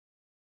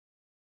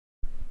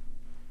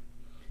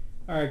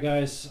Alright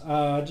guys,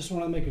 just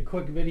want to make a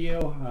quick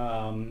video.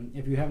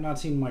 If you have not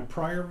seen my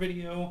prior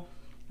video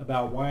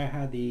about why I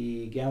had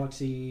the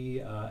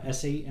Galaxy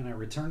S8 and I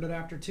returned it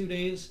after 2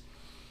 days,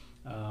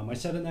 I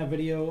said in that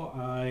video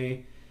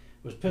I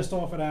was pissed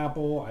off at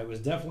Apple. I was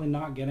definitely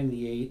not getting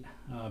the 8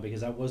 because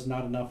that was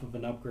not enough of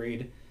an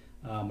upgrade.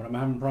 But I'm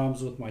having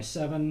problems with my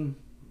 7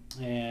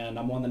 and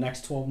I'm on the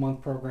next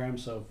 12-month program,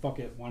 so fuck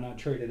it, why not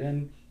trade it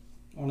in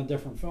on a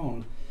different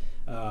phone.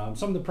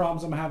 Some of the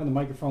problems I'm having, the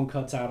microphone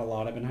cuts out a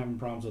lot. I've been having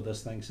problems with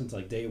this thing since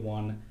like day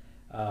one.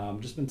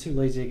 Just been too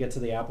lazy to get to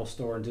the Apple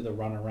store and do the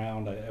run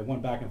around. I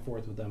went back and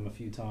forth with them a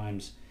few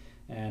times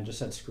and just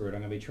said screw it,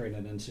 I'm going to be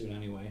trading it in soon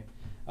anyway.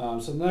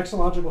 So the next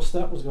logical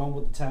step was going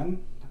with the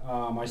 10.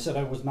 I said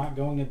I was not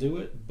going to do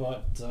it,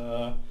 but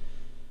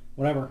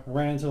whatever. I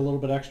ran into a little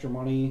bit extra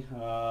money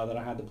that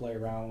I had to play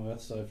around with,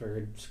 so I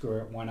figured screw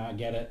it, why not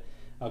get it.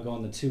 I'll go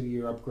on the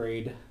 2-year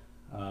upgrade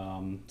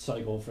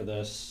cycle for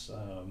this.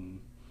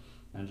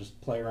 And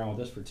just play around with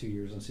this for 2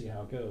 years and see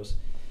how it goes.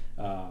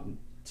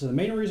 So the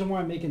main reason why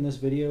I'm making this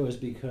video is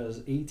because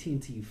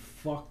AT&T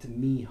fucked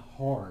me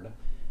hard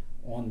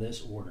on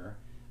this order.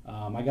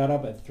 I got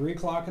up at 3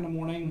 o'clock in the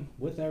morning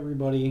with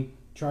everybody,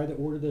 tried to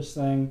order this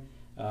thing,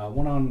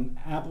 went on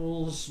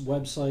Apple's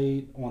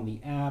website, on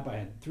the app. I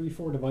had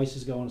 3-4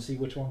 devices going to see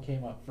which one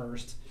came up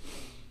first.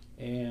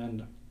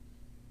 And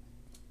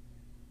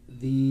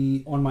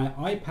on my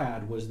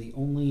iPad was the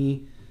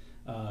only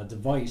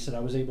device that I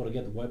was able to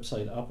get the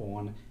website up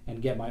on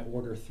and get my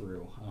order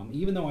through.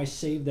 Even though I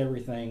saved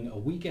everything a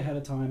week ahead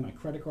of time, my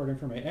credit card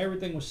information,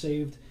 everything was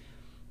saved.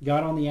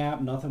 Got on the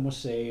app, nothing was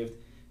saved.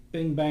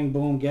 Bing, bang,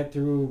 boom, get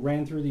through,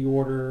 ran through the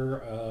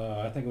order.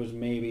 I think it was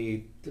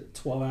maybe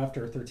 12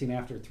 after, 13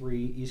 after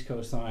 3 East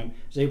Coast time.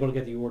 Was able to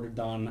get the order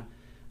done.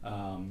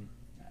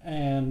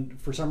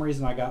 And for some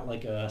reason I got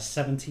like a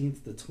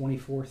 17th to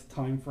 24th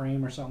time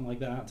frame or something like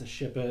that to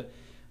ship it,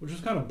 which was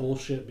kind of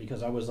bullshit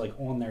because I was like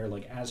on there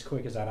like as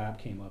quick as that app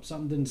came up.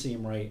 Something didn't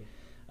seem right.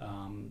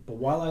 But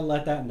while I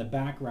let that in the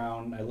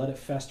background, I let it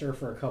fester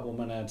for a couple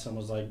minutes and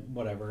was like,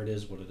 whatever, it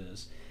is what it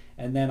is.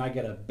 And then I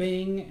get a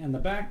bing in the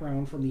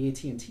background from the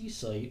AT&T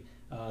site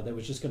that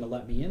was just going to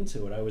let me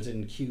into it. I was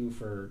in queue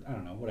for, I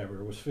don't know, whatever.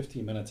 It was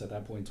 15 minutes at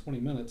that point, 20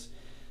 minutes.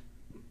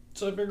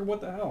 So I figured, what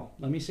the hell?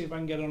 Let me see if I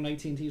can get it on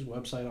AT&T's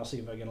website. I'll see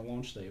if I get a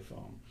launch day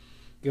phone.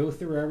 Go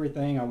through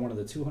everything. I wanted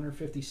the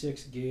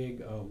 256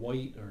 gig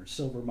white or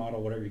silver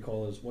model, whatever you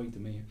call it. It's white to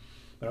me.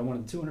 But I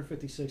wanted the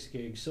 256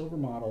 gig silver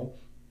model.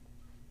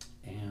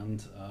 And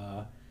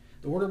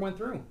the order went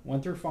through.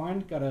 Went through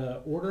fine. Got an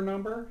order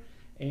number.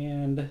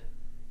 And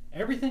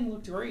everything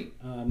looked great.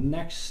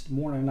 Next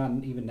morning,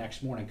 not even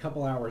next morning, a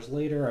couple hours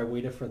later, I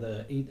waited for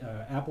the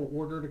Apple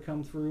order to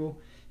come through.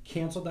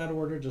 Canceled that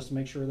order just to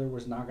make sure there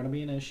was not going to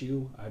be an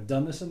issue. I've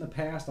done this in the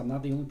past. I'm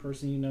not the only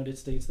person in the United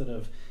States that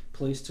have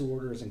placed 2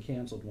 orders and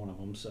canceled one of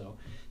them. So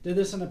did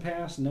this in the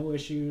past, no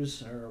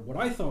issues, or what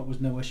I thought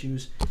was no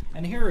issues.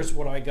 And here is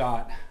what I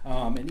got.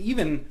 And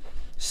even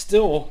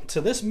still, to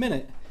this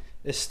minute,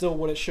 is still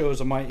what it shows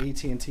on my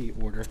AT&T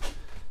order.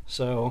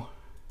 So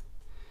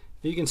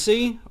you can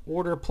see,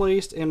 order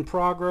placed in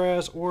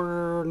progress,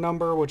 order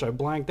number, which I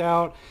blanked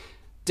out,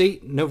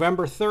 date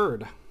November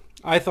 3rd.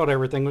 I thought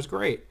everything was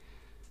great.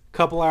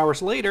 Couple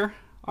hours later,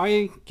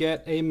 I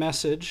get a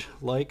message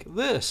like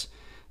this.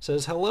 It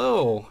says,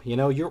 hello,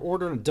 your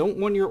order, don't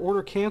want your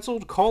order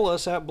canceled? Call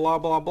us at blah,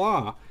 blah,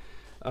 blah.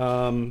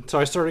 So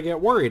I started to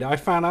get worried. I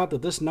found out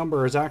that this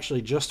number is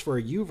actually just for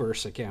a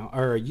Uverse account,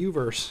 or a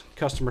Uverse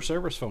customer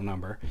service phone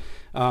number.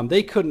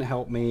 They couldn't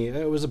help me.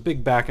 It was a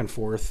big back and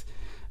forth.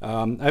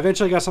 I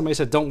eventually got somebody who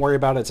said, don't worry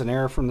about it. It's an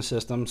error from the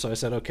system. So I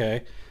said,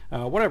 okay,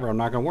 whatever. I'm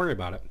not going to worry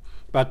about it.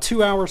 About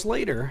 2 hours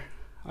later,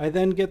 I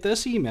then get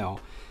this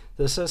email.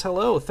 This says,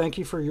 hello, thank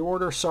you for your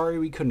order. Sorry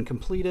we couldn't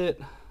complete it.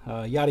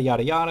 Yada,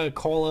 yada, yada.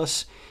 Call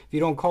us. If you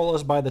don't call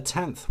us by the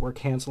 10th, we're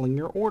canceling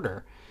your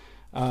order.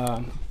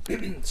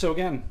 So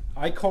again,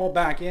 I call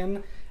back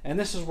in, and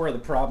this is where the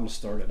problem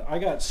started. I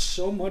got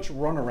so much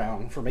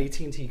runaround from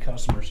AT&T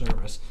customer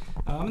service.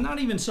 Not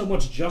even so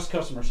much just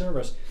customer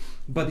service,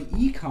 but the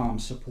e-com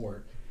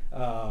support.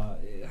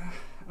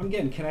 I'm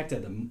getting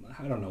connected to,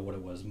 I don't know what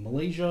it was,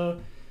 Malaysia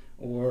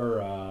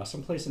or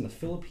someplace in the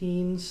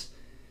Philippines.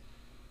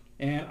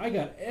 And I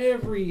got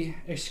every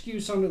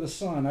excuse under the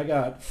sun. I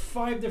got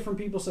 5 different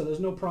people said there's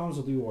no problems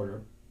with the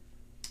order.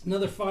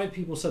 Another 5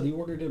 people said the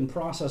order didn't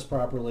process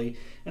properly,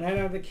 and I'd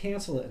have to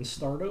cancel it and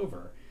start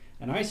over.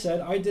 And I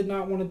said I did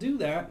not want to do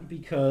that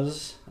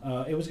because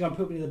it was going to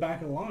put me to the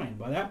back of the line.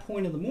 By that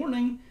point in the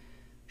morning,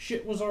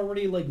 shit was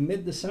already like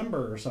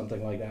mid-December or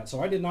something like that.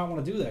 So I did not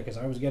want to do that because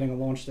I was getting a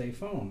launch day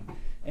phone.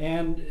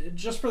 And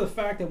just for the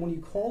fact that when you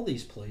call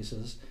these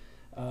places,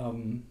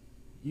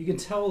 you can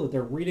tell that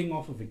they're reading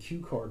off of a cue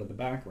card in the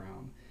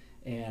background,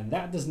 and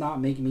that does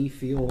not make me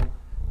feel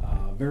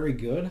very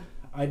good.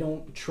 I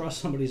don't trust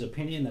somebody's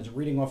opinion that's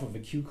reading off of a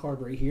cue card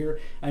right here.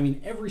 I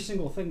mean, every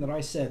single thing that I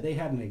said, they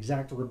had an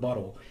exact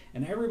rebuttal.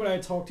 And everybody I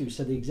talked to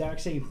said the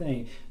exact same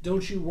thing.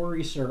 Don't you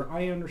worry, sir.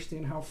 I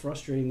understand how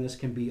frustrating this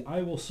can be.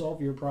 I will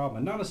solve your problem.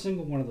 And not a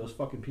single one of those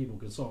fucking people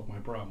could solve my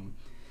problem.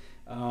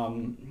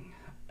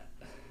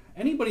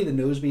 Anybody that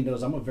knows me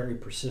knows I'm a very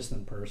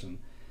persistent person.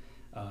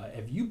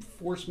 If you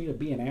force me to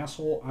be an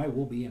asshole, I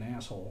will be an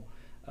asshole.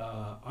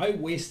 I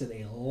wasted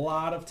a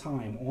lot of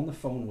time on the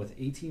phone with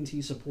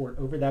AT&T support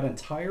over that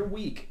entire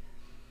week.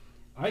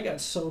 I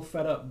got so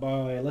fed up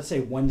by, let's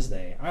say,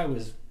 Wednesday. I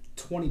was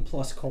 20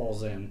 plus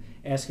calls in,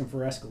 asking for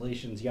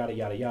escalations, yada,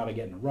 yada, yada,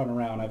 getting a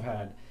runaround. I've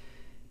had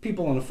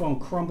people on the phone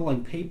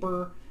crumbling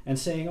paper and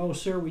saying, oh,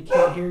 sir, we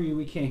can't hear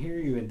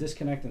you, and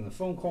disconnecting the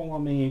phone call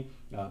on me.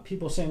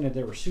 People saying that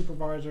they were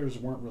supervisors,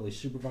 weren't really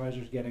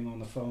supervisors getting on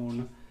the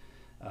phone.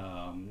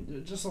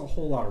 Just a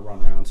whole lot of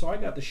runaround. So I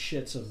got the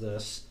shits of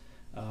this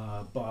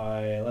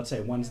by, let's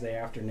say, Wednesday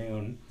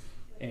afternoon,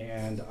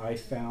 and I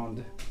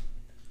found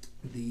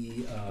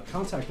the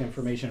contact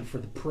information for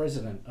the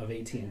president of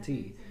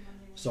AT&T.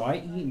 So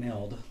I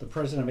emailed the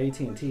president of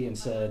AT&T and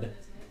said,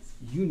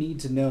 you need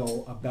to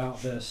know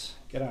about this.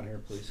 Get out of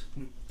here, please.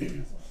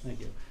 Thank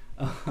you.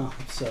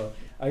 So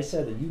I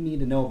said that you need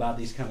to know about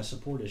these kind of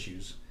support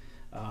issues.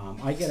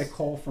 I get a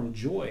call from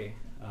Joy.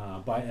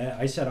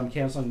 I said I'm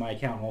canceling my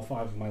account on all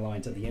 5 of my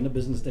lines at the end of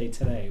business day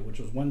today, which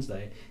was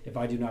Wednesday, if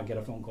I do not get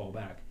a phone call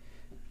back.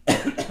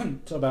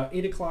 So about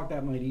 8 o'clock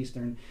that night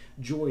Eastern,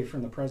 Joy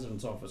from the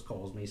president's office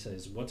calls me,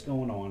 says, what's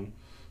going on?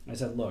 I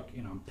said, look,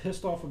 I'm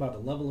pissed off about the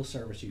level of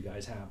service you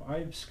guys have.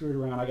 I've screwed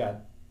around. I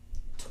got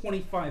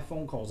 25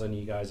 phone calls on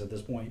you guys at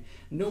this point.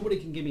 Nobody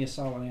can give me a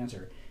solid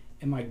answer.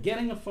 Am I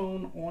getting a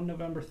phone on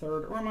November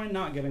 3rd, or am I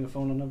not getting a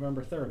phone on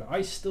November 3rd?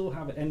 I still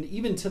have it, and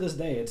even to this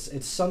day,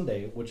 it's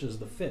Sunday, which is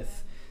the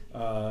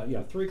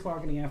 5th, 3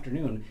 o'clock in the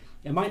afternoon,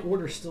 and my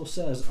order still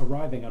says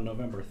arriving on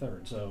November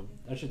 3rd, so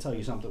that should tell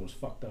you something was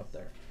fucked up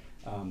there.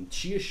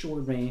 She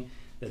assured me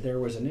that there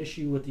was an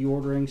issue with the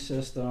ordering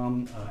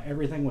system,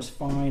 everything was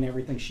fine,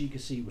 everything she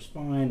could see was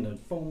fine, the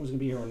phone was going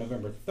to be here on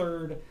November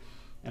 3rd,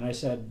 and I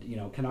said,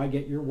 can I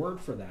get your word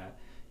for that?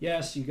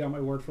 Yes, you got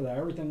my word for that.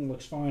 Everything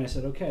looks fine. I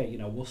said, okay,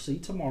 we'll see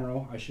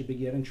tomorrow. I should be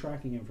getting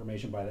tracking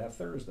information by that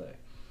Thursday.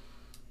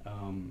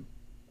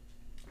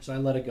 So I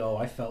let it go.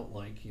 I felt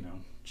like,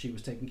 she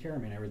was taking care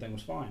of me and everything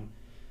was fine.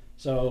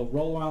 So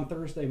roll around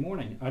Thursday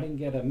morning. I didn't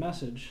get a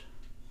message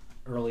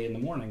early in the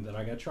morning that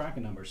I got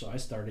tracking number. So I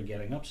started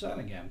getting upset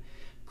again.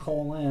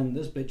 Call in.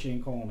 This bitch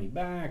ain't calling me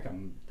back.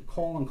 I'm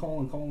calling.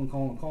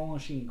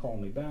 She ain't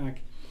calling me back.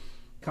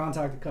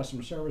 Contacted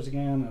customer service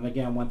again, and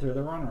again went through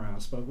the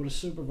runaround. Spoke with a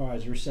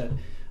supervisor, said,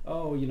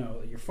 oh,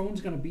 your phone's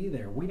going to be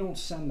there. We don't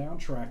send out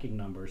tracking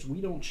numbers.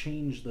 We don't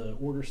change the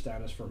order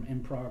status from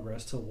in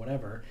progress to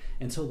whatever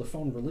until the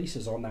phone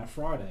releases on that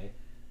Friday,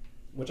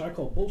 which I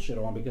call bullshit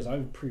on because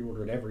I've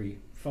pre-ordered every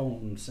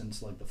phone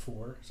since like the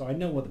 4. So I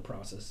know what the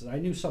process is. I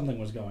knew something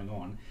was going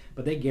on,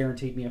 but they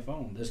guaranteed me a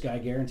phone. This guy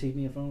guaranteed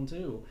me a phone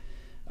too.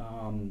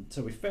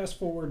 So we fast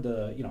forward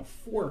to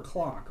 4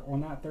 o'clock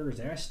on that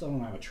Thursday. I still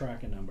don't have a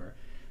tracking number.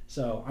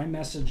 So I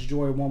messaged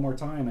Joy one more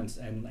time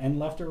and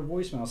left her a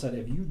voicemail. Said,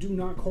 if you do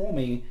not call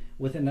me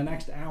within the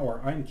next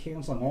hour, I'm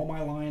canceling all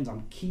my lines.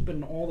 I'm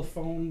keeping all the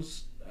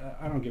phones.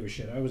 I don't give a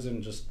shit. I was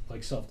in just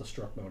like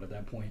self-destruct mode at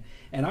that point.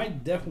 And I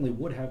definitely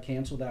would have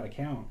canceled that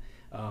account.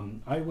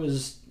 I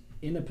was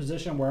in a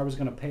position where I was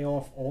going to pay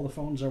off all the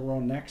phones that were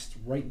on Next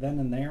right then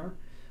and there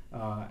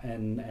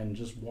and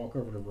just walk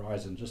over to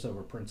Verizon just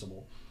over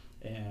principle.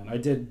 And I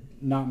did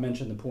not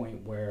mention the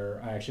point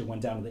where I actually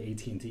went down to the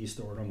AT&T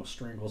store and almost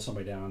strangled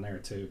somebody down there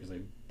too because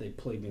they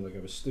played me like I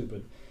was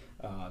stupid.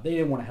 They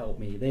didn't want to help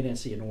me. They didn't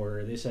see an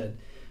order. They said,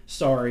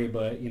 sorry,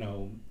 but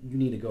you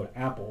need to go to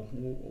Apple.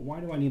 Why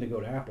do I need to go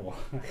to Apple?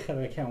 I got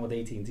an account with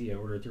AT&T. I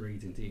ordered through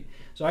AT&T.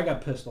 So I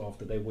got pissed off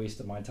that they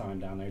wasted my time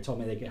down there. They told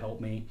me they could help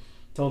me.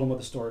 Told them what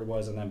the story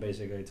was, and then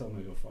basically they told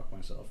me to go fuck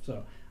myself.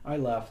 So I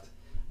left.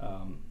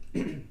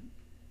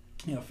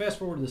 Fast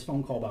forward to this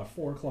phone call about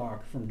 4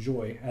 o'clock from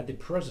Joy at the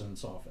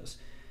president's office.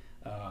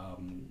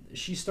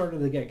 She started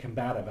to get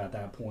combative at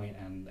that point,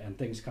 and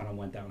things kind of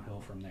went downhill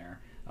from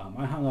there.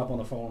 I hung up on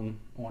the phone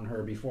on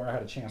her before I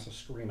had a chance to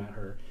scream at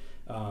her,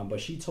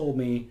 but she told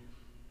me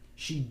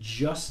she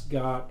just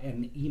got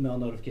an email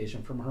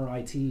notification from her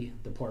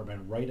IT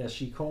department right as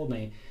she called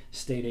me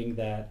stating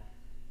that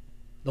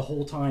the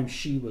whole time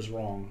she was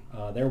wrong.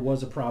 There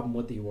was a problem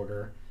with the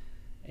order,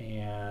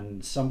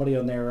 and somebody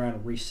on their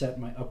end reset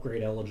my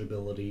upgrade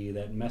eligibility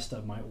that messed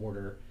up my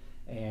order.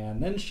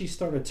 And then she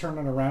started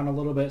turning around a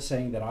little bit,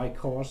 saying that I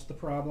caused the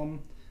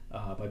problem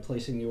by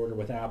placing the order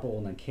with Apple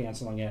and then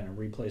canceling it and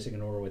replacing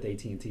an order with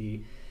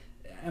AT&T.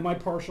 Am I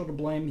partial to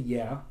blame?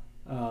 Yeah.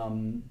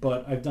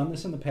 But I've done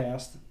this in the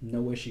past,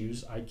 no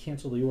issues. I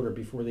cancel the order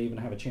before they even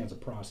have a chance to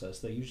process.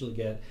 They usually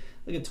get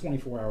like a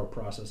 24-hour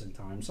processing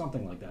time,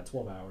 something like that,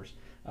 12 hours.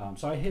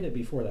 So I hit it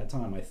before that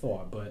time, I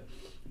thought. But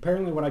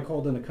apparently when I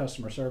called into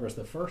customer service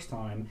the first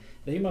time,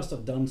 they must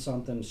have done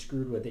something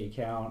screwed with the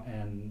account,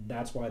 and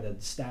that's why the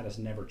status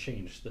never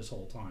changed this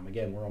whole time.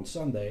 Again, we're on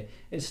Sunday.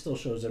 It still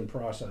shows in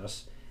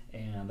process,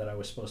 and that I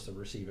was supposed to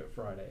receive it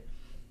Friday.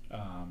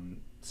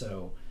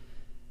 So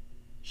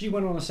she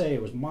went on to say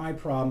it was my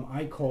problem.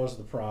 I caused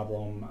the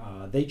problem.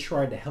 They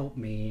tried to help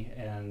me,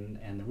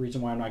 and the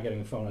reason why I'm not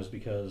getting a phone is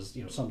because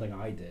something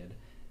I did.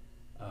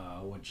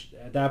 Which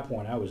at that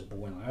point I was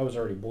boiling. I was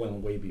already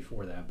boiling way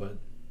before that. But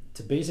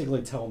to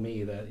basically tell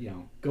me that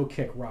go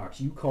kick rocks.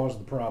 You caused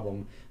the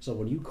problem. So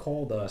when you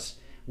called us,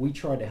 we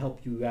tried to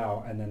help you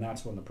out, and then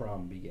that's when the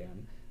problem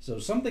began. So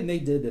something they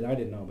did that I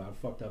didn't know about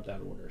fucked up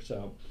that order.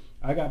 So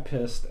I got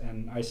pissed,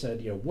 and I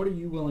said, what are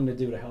you willing to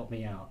do to help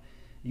me out?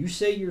 You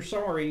say you're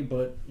sorry,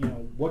 but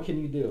what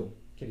can you do?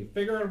 Can you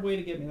figure out a way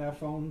to get me that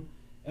phone?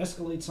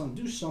 Escalate something,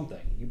 do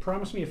something. You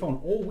promised me a phone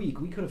all week.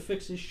 We could have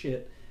fixed this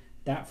shit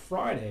that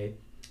Friday,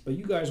 but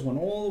you guys went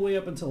all the way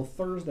up until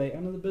Thursday,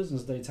 end of the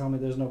business day, telling me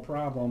there's no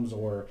problems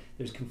or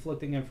there's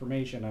conflicting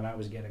information, and I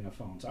was getting a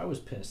phone. So I was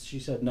pissed. She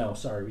said, no,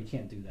 sorry, we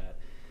can't do that.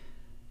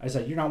 I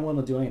said, you're not willing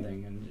to do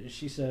anything. And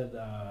she said,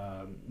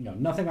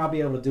 nothing I'll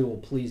be able to do will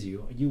please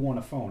you. You want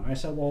a phone. I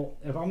said, well,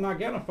 if I'm not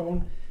getting a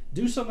phone,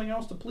 do something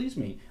else to please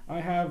me. I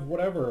have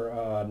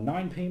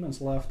 9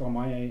 payments left on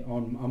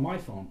my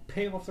phone.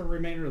 Pay off the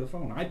remainder of the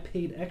phone. I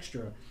paid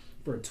extra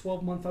for a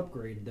 12-month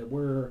upgrade that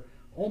we're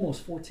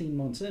almost 14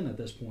 months in at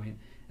this point,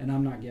 and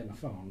I'm not getting a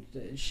phone.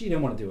 She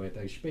didn't want to do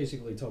anything. She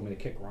basically told me to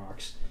kick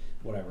rocks,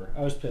 whatever.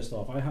 I was pissed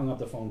off. I hung up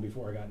the phone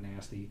before I got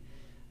nasty.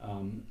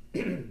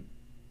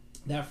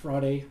 That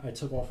Friday, I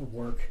took off of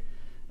work.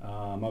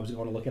 I was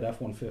going to look at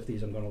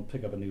F-150s. I'm going to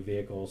pick up a new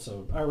vehicle.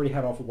 So I already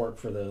had off of work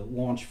for the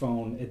launch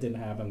phone. It didn't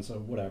happen, so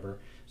whatever. I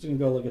was going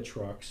to go look at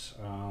trucks.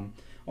 On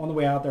the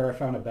way out there, I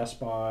found a Best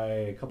Buy,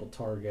 a couple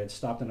Targets,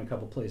 stopped in a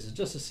couple places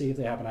just to see if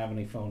they happen to have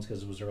any phones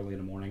because it was early in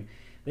the morning.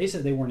 They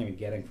said they weren't even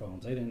getting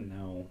phones. They didn't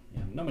know.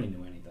 Nobody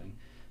knew anything.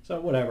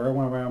 So whatever. I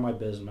went around my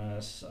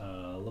business,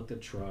 looked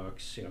at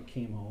trucks,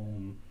 came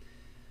home.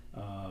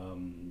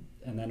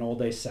 And then all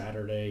day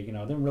Saturday,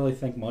 didn't really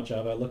think much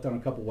of it. I looked on a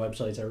couple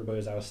websites, everybody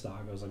was out of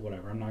stock. I was like,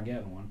 whatever, I'm not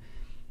getting one.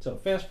 So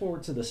fast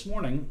forward to this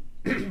morning,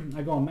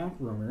 I go on Mac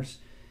Rumors,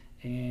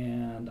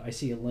 and I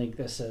see a link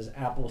that says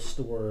Apple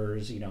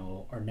stores,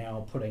 are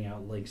now putting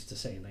out links to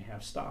saying they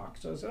have stock.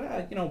 So I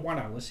said, why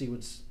not? Let's see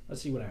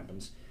what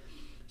happens.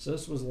 So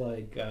this was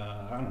like,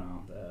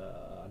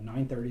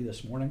 9:30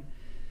 this morning.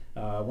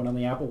 Went on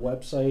the Apple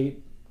website,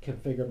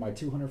 configured my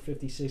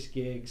 256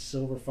 gig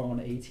silver phone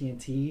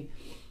AT&T,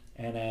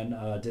 and then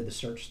did the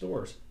search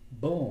stores.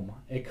 Boom,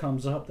 it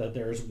comes up that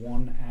there's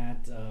one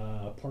at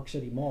Park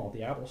City Mall,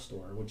 the Apple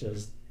store, which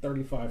is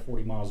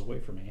 35-40 miles away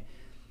from me.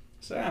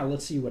 So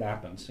let's see what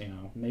happens.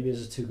 Maybe this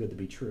is too good to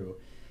be true.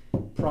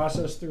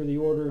 Processed through the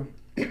order,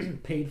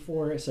 paid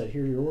for it, said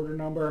here's your order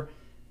number.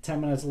 10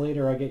 minutes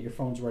later, I get your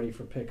phones ready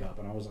for pickup,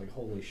 and I was like,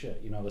 holy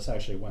shit, this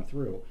actually went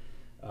through.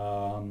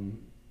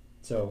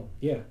 So,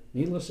 yeah,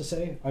 needless to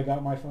say, I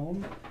got my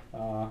phone.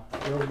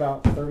 Drove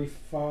about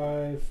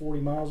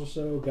 35-40 miles or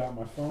so, got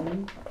my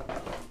phone.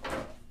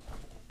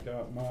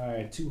 Got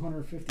my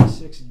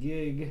 256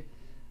 gig.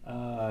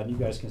 And you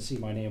guys can see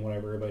my name,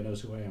 whatever. Everybody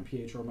knows who I am,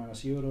 Pietro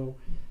Manasioto.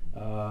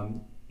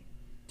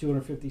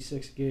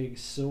 256 gig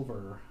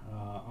silver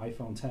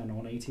iPhone 10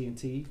 on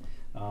AT&T.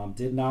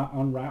 Did not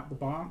unwrap the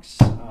box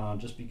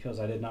just because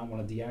I did not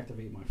want to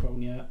deactivate my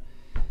phone yet.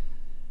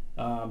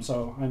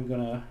 So I'm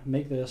going to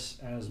make this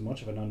as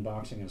much of an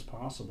unboxing as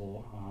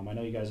possible. I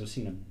know you guys have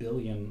seen a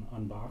billion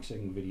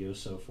unboxing videos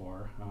so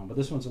far, but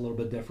this one's a little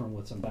bit different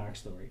with some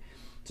backstory.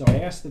 So I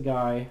asked the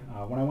guy,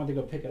 when I went to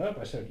go pick it up,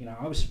 I said,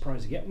 I was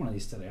surprised to get one of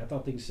these today. I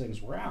thought these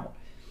things were out.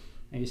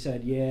 And he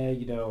said, yeah,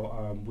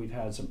 we've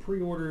had some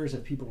pre-orders.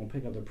 If people don't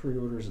pick up their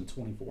pre-orders in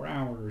 24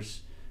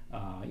 hours,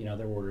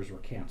 their orders were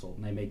canceled,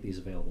 and they make these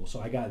available.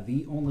 So I got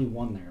the only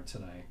one there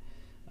today.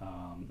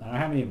 And I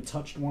haven't even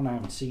touched one. I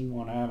haven't seen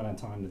one. I haven't had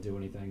time to do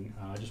anything.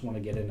 I just want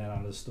to get in and out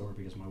of the store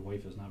because my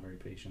wife is not very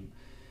patient.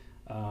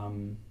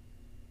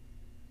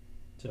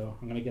 So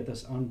I'm going to get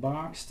this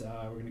unboxed.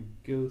 We're going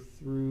to go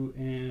through,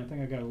 and I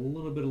think I got a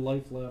little bit of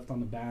life left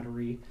on the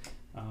battery.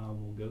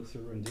 We'll go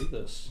through and do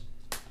this.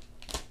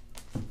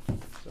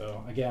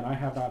 So again, I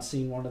have not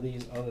seen one of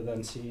these other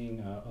than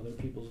seeing other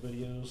people's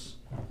videos.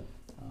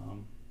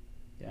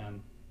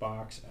 Again,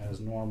 box as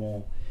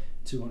normal,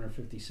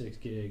 256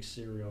 gigs,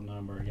 serial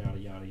number, yada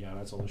yada yada.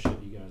 That's all the shit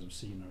you guys have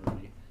seen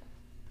already.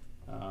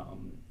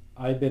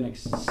 I've been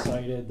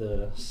excited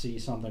to see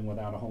something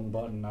without a home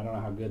button. I don't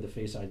know how good the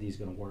Face ID is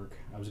going to work.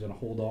 I was going to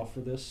hold off for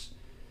this,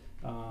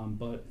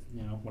 but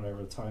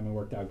whatever. The timing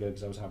worked out good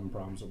because I was having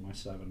problems with my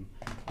 7.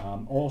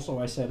 Also,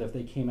 I said if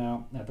they came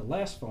out at the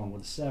last phone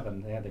with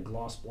 7, they had the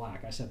gloss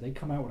black. I said if they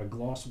come out with a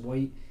gloss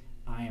white,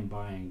 I am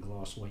buying a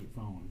gloss white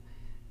phone.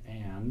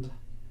 And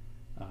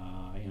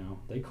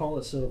they call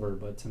it silver,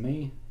 but to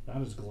me,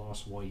 That is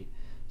gloss white.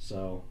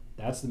 So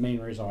that's the main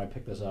reason why I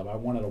picked this up. I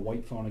wanted a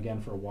white phone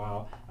again for a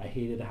while. I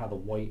hated how the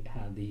white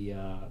had the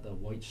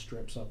white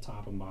strips up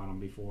top and bottom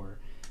before.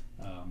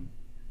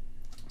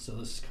 So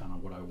this is kind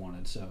of what I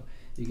wanted. So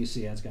you can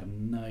see it's got a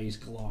nice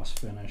gloss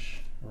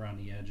finish around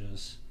the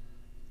edges.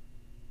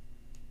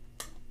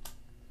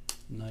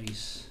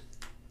 Nice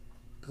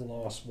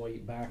gloss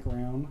white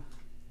background.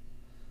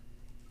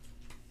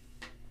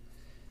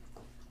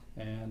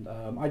 And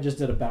I just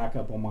did a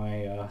backup on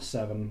my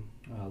 7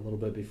 a little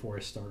bit before I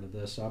started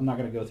this, so I'm not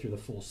going to go through the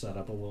full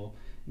setup, but we'll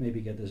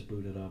maybe get this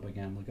booted up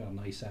again. Look how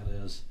nice that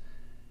is.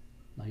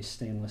 Nice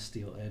stainless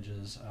steel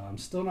edges. I'm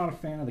still not a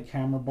fan of the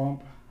camera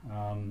bump.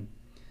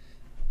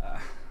 I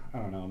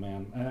don't know,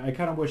 man. I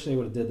kind of wish they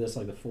would have did this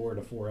like the 4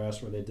 to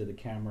 4S, where they did the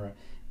camera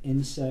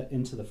inset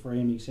into the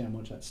frame. You can see how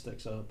much that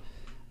sticks up.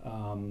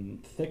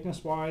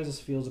 Thickness wise,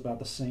 this feels about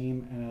the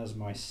same as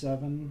my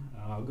 7.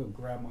 I'll go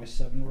grab my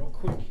 7 real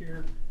quick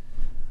here.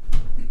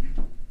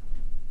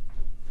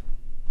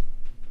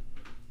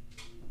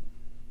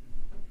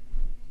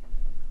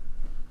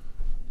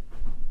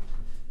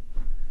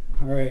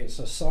 Alright,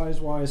 so size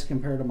wise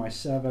compared to my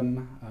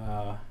 7,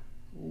 a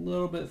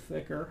little bit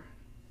thicker.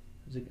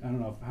 I don't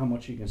know how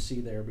much you can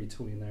see there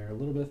between there. A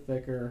little bit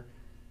thicker,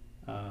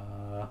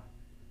 a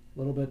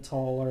little bit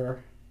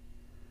taller.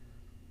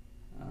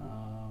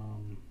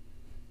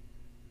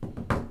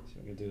 See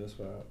if I can do this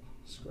without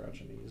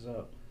scratching these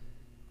up.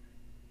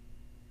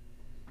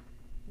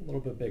 A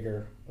little bit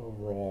bigger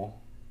overall.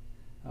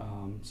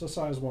 So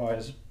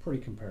size-wise,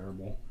 pretty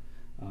comparable.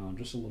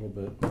 Just a little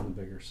bit on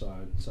the bigger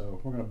side. So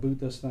we're going to boot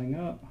this thing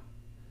up.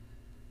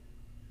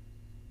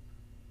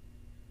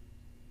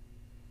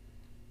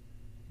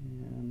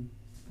 And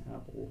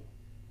Apple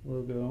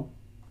logo.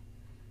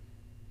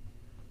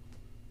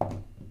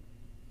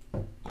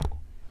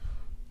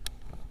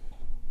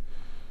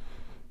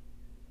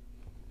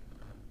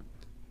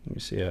 You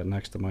see it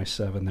next to my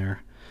 7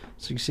 there.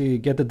 So you can see,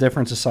 get the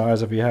difference of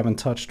size if you haven't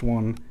touched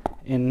one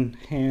in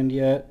hand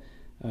yet.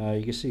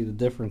 You can see the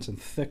difference in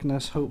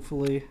thickness,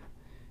 hopefully,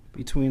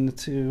 between the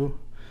two.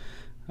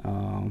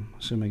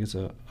 Assuming it's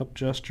a up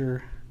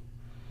gesture.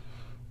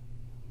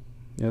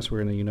 Yes,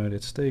 we're in the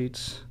United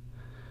States.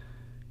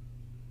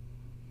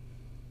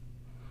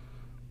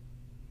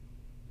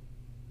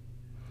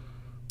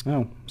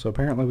 Oh, so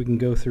apparently we can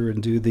go through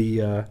and do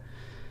the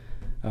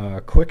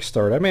quick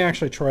start. I may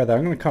actually try that.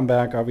 I'm going to come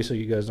back. Obviously,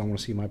 you guys don't want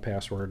to see my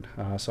password,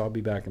 so I'll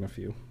be back in a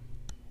few.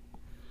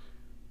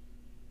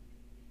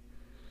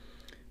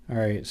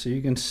 Alright, so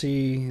you can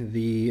see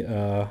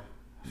the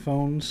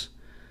phones.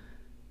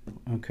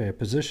 Okay,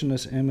 position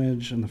this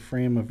image in the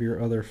frame of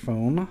your other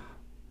phone.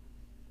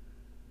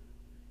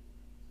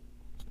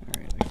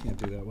 Alright, I can't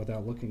do that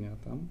without looking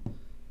at them.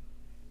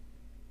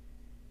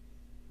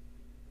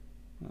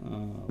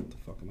 What the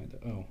fuck am I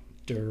doing? Oh,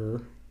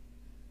 durr.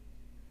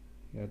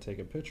 Gotta take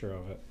a picture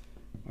of it.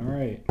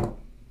 Alright.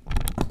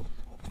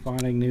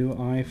 Finding new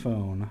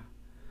iPhone.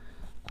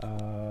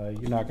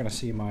 You're not gonna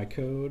see my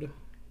code.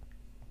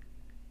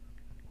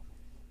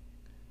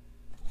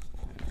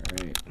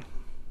 Alright.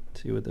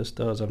 See what this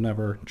does. I've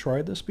never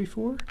tried this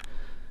before.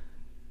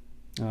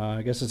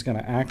 I guess it's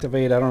gonna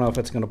activate. I don't know if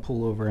it's gonna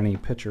pull over any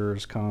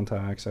pictures,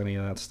 contacts, any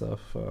of that stuff.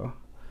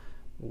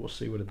 We'll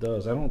see what it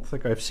does. I don't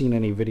think I've seen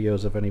any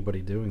videos of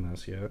anybody doing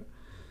this yet.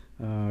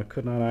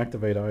 Could not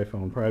activate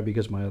iPhone, probably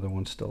because my other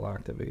one's still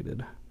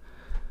activated.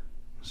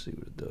 Let's see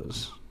what it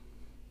does.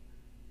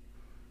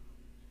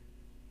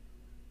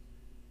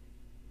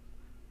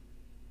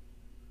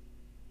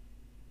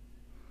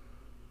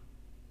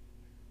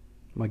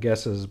 My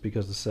guess is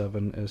because the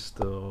 7 is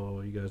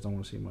still, you guys don't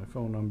want to see my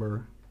phone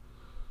number.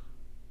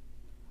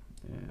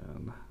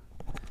 And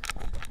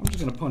I'm just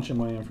going to punch in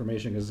my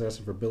information because it's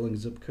asking for billing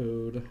zip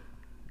code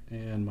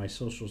and my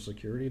social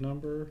security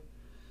number.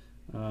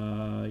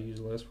 Use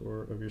the last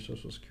 4 of your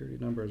social security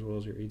number as well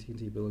as your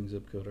AT&T billing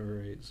zip code.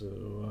 Alright,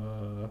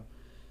 so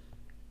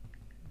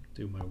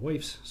do my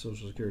wife's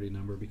social security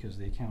number because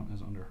the account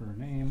is under her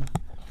name.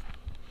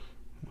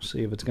 We'll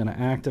see if it's going to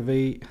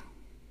activate.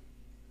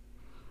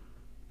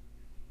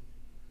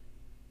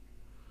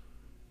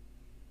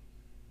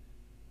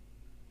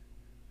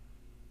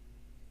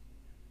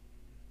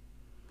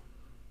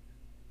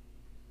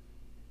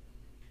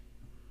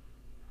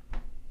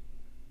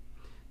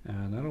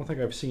 And I don't think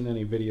I've seen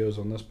any videos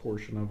on this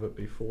portion of it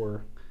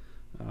before,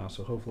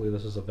 so hopefully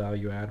this is a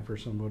value add for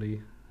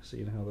somebody,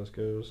 seeing how this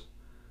goes.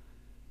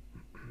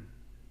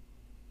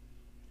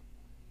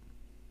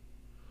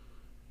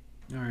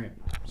 Alright,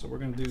 so we're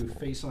going to do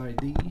Face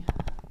ID.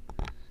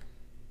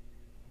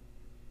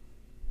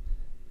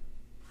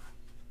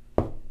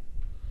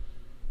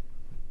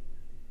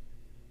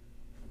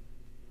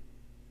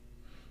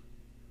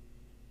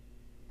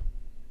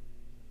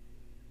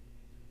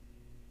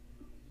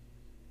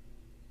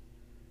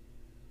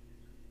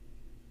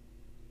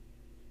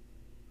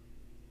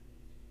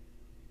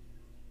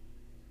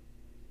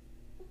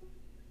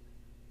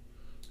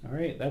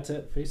 Alright, that's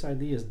it. Face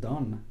ID is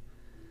done.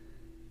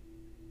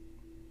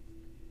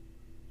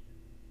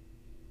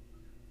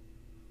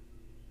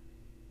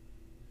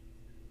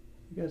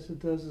 guess it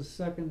does a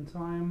second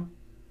time.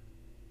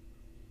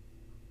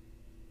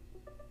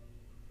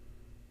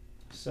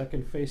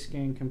 Second face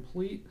scan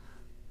complete.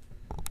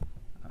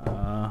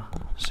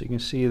 So you can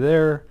see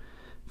there,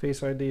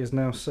 Face ID is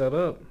now set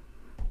up.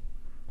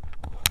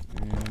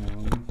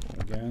 And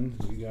again,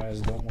 you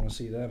guys don't want to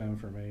see that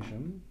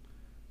information.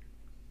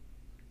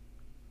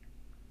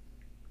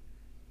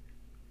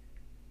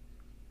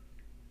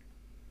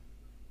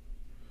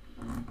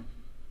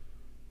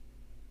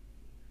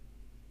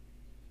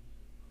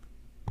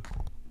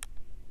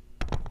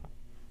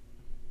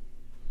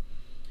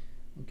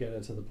 Get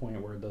it to the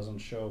point where it doesn't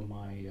show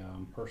my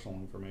personal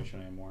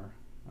information anymore.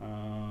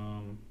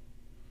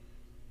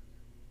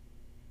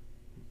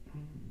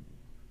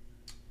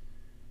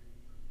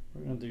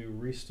 We're going to do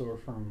restore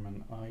from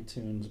an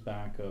iTunes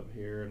backup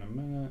here in a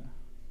minute.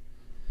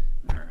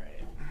 All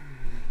right.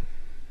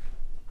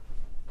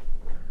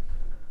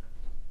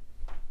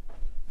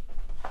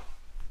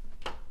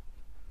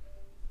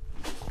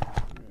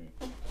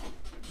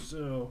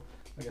 So,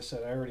 like I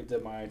said, I already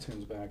did my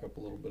iTunes backup a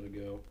little bit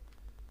ago.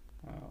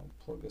 I'll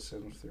plug this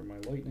in through my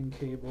lightning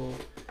cable,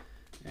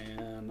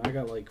 and I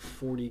got like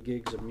 40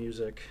 gigs of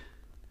music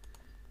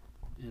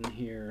in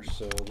here,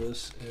 so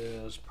this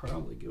is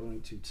probably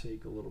going to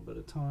take a little bit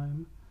of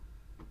time.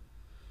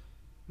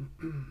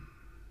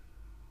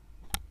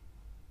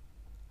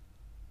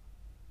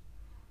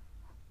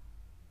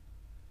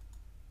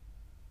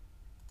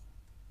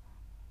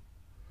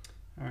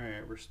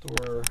 Alright,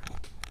 restore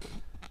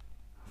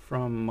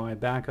from my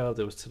backup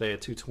that was today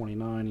at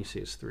 229. You see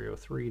it's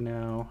 303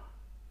 now.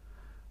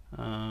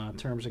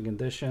 Terms and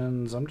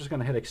conditions, I'm just going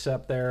to hit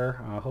accept there.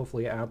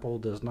 Hopefully Apple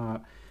does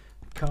not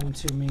come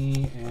to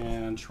me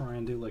and try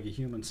and do like a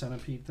human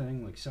centipede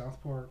thing like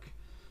South Park.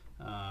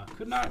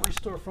 Could not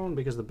restore phone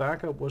because the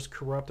backup was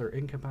corrupt or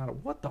incompatible.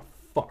 What the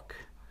fuck?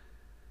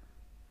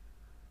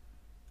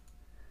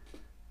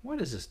 Why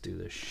does this do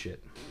this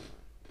shit?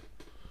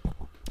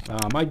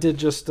 I did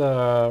just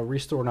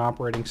restore an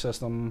operating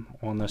system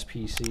on this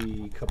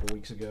PC a couple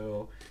weeks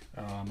ago.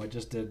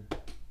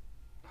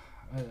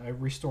 I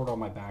restored all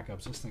my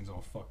backups. This thing's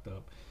all fucked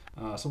up.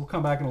 So we'll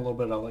come back in a little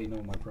bit. I'll let you know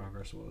what my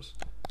progress was.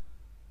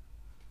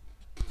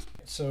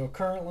 So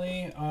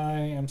currently I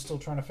am still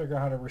trying to figure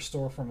out how to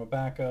restore from a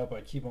backup.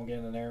 I keep on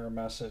getting an error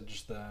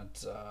message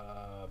that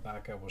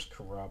backup was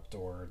corrupt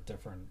or a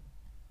different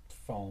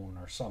phone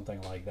or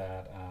something like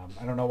that.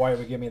 I don't know why it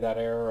would give me that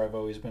error. I've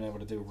always been able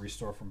to do a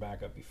restore from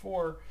backup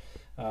before.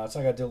 So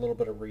I got to do a little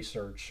bit of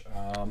research.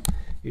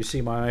 You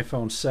see my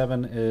iPhone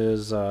 7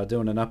 is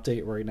doing an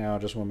update right now. I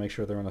just want to make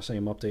sure they're on the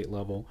same update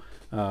level.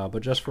 But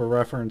just for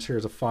reference,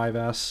 here's a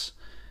 5S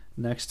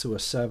next to a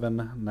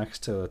 7, next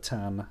to a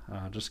 10.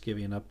 Just give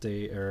you an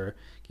update or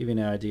give you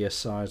an idea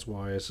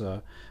size-wise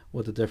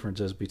what the difference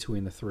is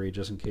between the three,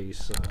 just in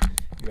case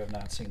you have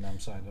not seen them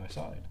side by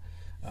side.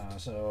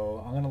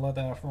 So I'm going to let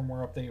that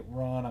firmware update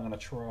run. I'm going to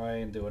try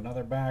and do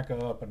another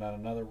backup and then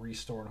another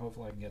restore, and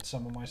hopefully I can get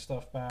some of my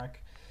stuff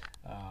back.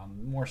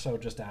 More so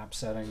just app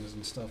settings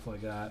and stuff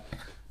like that.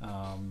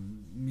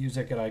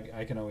 Music that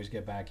I can always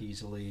get back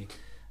easily.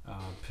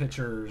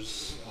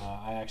 Pictures,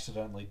 I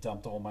accidentally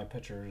dumped all my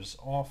pictures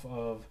off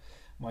of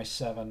my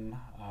 7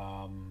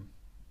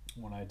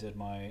 when I did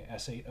my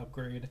S8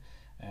 upgrade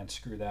and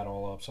screw that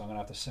all up. So I'm going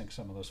to have to sync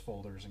some of those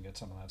folders and get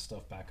some of that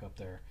stuff back up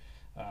there.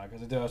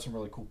 Because I do have some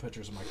really cool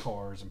pictures of my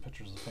cars and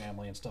pictures of the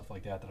family and stuff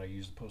like that I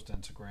use to post to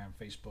Instagram,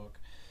 Facebook.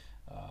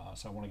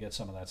 So I want to get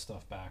some of that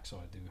stuff back so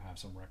I do have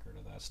some record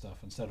of that stuff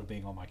instead of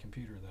being on my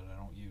computer that I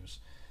don't use.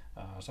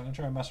 So I'm going to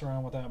try and mess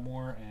around with that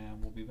more,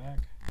 and we'll be back.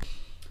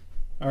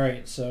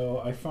 Alright,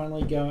 so I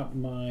finally got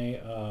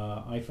my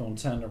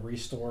iPhone 10 to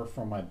restore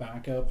from my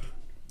backup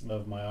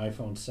of my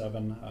iPhone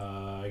 7.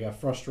 I got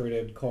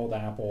frustrated, called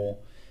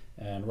Apple,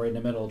 and right in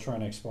the middle trying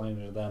to explain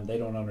it to them. They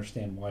don't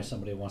understand why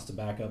somebody wants to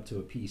back up to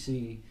a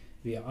PC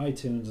via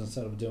iTunes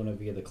instead of doing it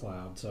via the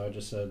cloud. So I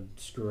just said,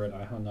 screw it,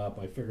 I hung up,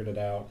 I figured it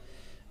out.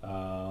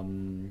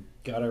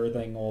 Got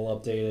everything all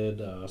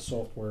updated,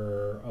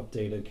 software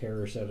updated,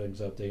 carrier settings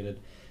updated.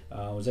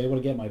 Was able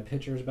to get my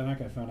pictures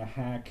back. I found a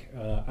hack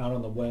out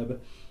on the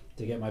web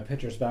to get my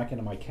pictures back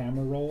into my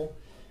camera roll.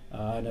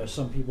 I know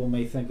some people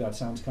may think that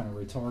sounds kind of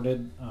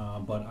retarded,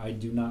 but I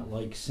do not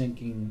like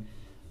syncing,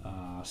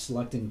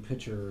 selecting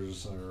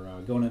pictures or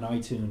going in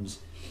iTunes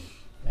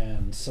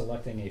and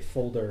selecting a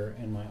folder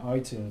in my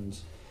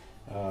iTunes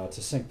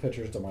to sync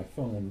pictures to my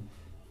phone.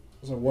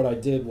 So what I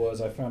did was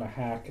I found a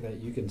hack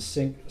that you can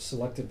sync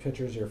selected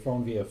pictures of your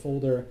phone via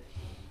folder,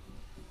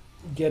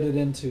 get it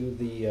into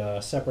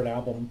the separate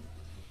album,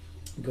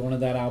 go into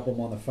that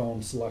album on the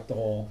phone, select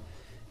all,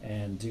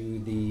 and do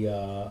the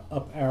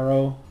up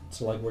arrow,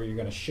 so like where you're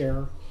going to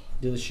share,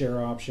 do the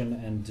share option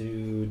and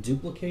do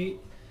duplicate.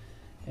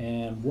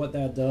 And what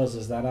that does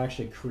is that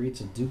actually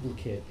creates a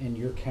duplicate in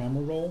your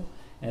camera roll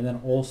and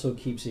then also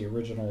keeps the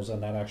originals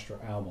on that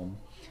extra album.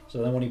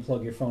 So then when you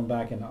plug your phone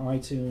back into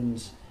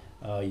iTunes,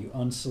 you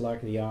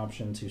unselect the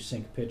option to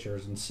sync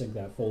pictures and sync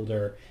that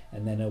folder,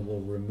 and then it will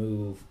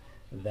remove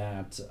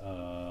that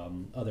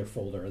other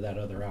folder, that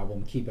other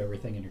album, keep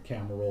everything in your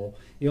camera roll.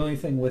 The only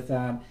thing with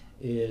that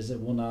is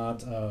it will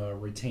not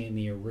retain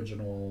the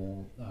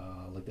original,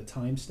 like the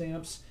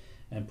timestamps,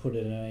 and put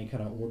it in any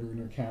kind of order in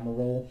your camera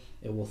roll.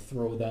 It will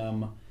throw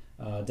them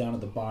down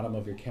at the bottom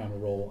of your camera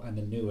roll, and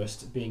the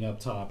newest being up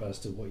top as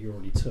to what you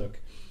already took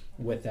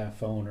with that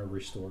phone or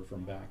restored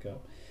from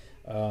backup.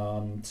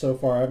 So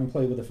far, I haven't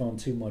played with the phone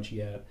too much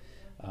yet.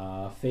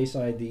 Face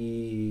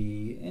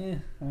ID,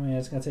 I mean,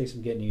 it's going to take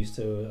some getting used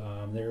to.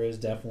 There is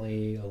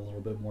definitely a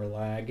little bit more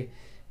lag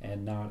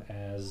and not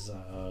as,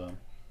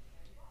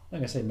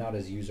 like I say, not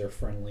as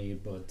user-friendly,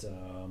 but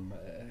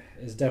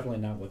it's definitely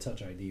not what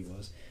Touch ID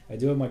was. I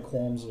do have my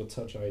qualms with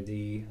Touch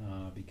ID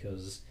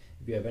because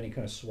if you have any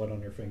kind of sweat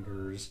on your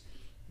fingers,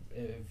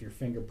 if your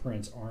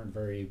fingerprints aren't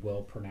very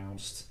well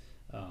pronounced,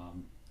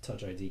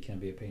 Touch ID can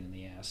be a pain in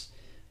the ass.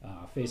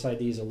 Face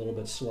ID is a little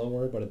bit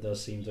slower, but it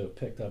does seem to have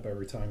picked up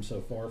every time so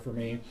far for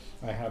me.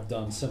 I have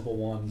done simple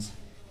ones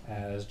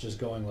as just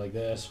going like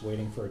this,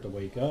 waiting for it to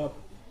wake up,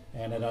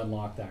 and it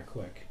unlocked that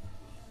quick.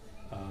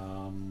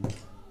 I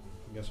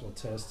guess we'll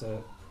test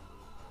it.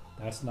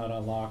 That's not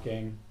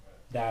unlocking.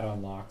 That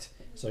unlocked.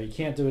 So you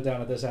can't do it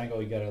down at this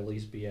angle. You got to at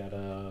least be at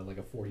like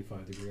a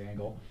 45-degree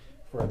angle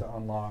for it to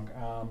unlock.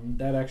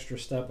 That extra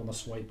step on the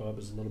swipe up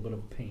is a little bit of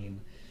a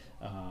pain.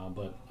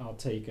 But I'll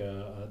take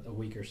a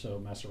week or so,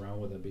 mess around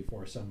with it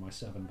before I send my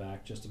 7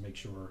 back, just to make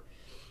sure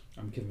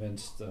I'm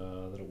convinced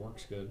that it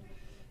works good.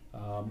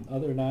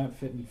 Other than that,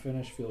 fit and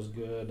finish feels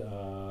good.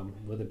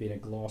 With it being a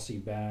glossy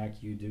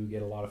back, you do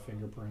get a lot of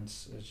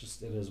fingerprints.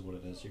 It is what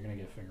it is. You're going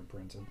to get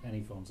fingerprints in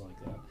any phones like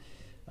that.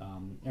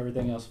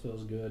 Everything else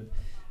feels good.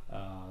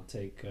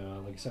 Take,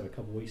 like I said, a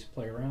couple weeks to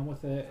play around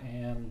with it,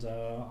 and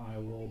I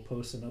will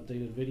post an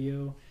updated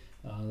video.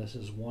 This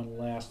is one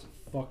last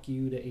fuck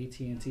you to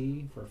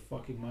AT&T for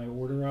fucking my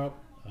order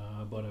up,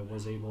 but I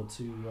was able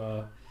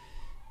to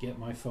get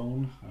my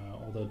phone.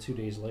 Although 2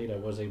 days late, I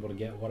was able to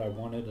get what I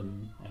wanted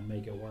and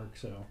make it work.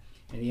 So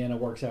in the end, it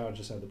works out. I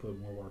just had to put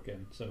more work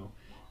in. So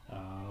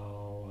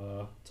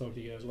I'll talk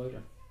to you guys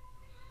later.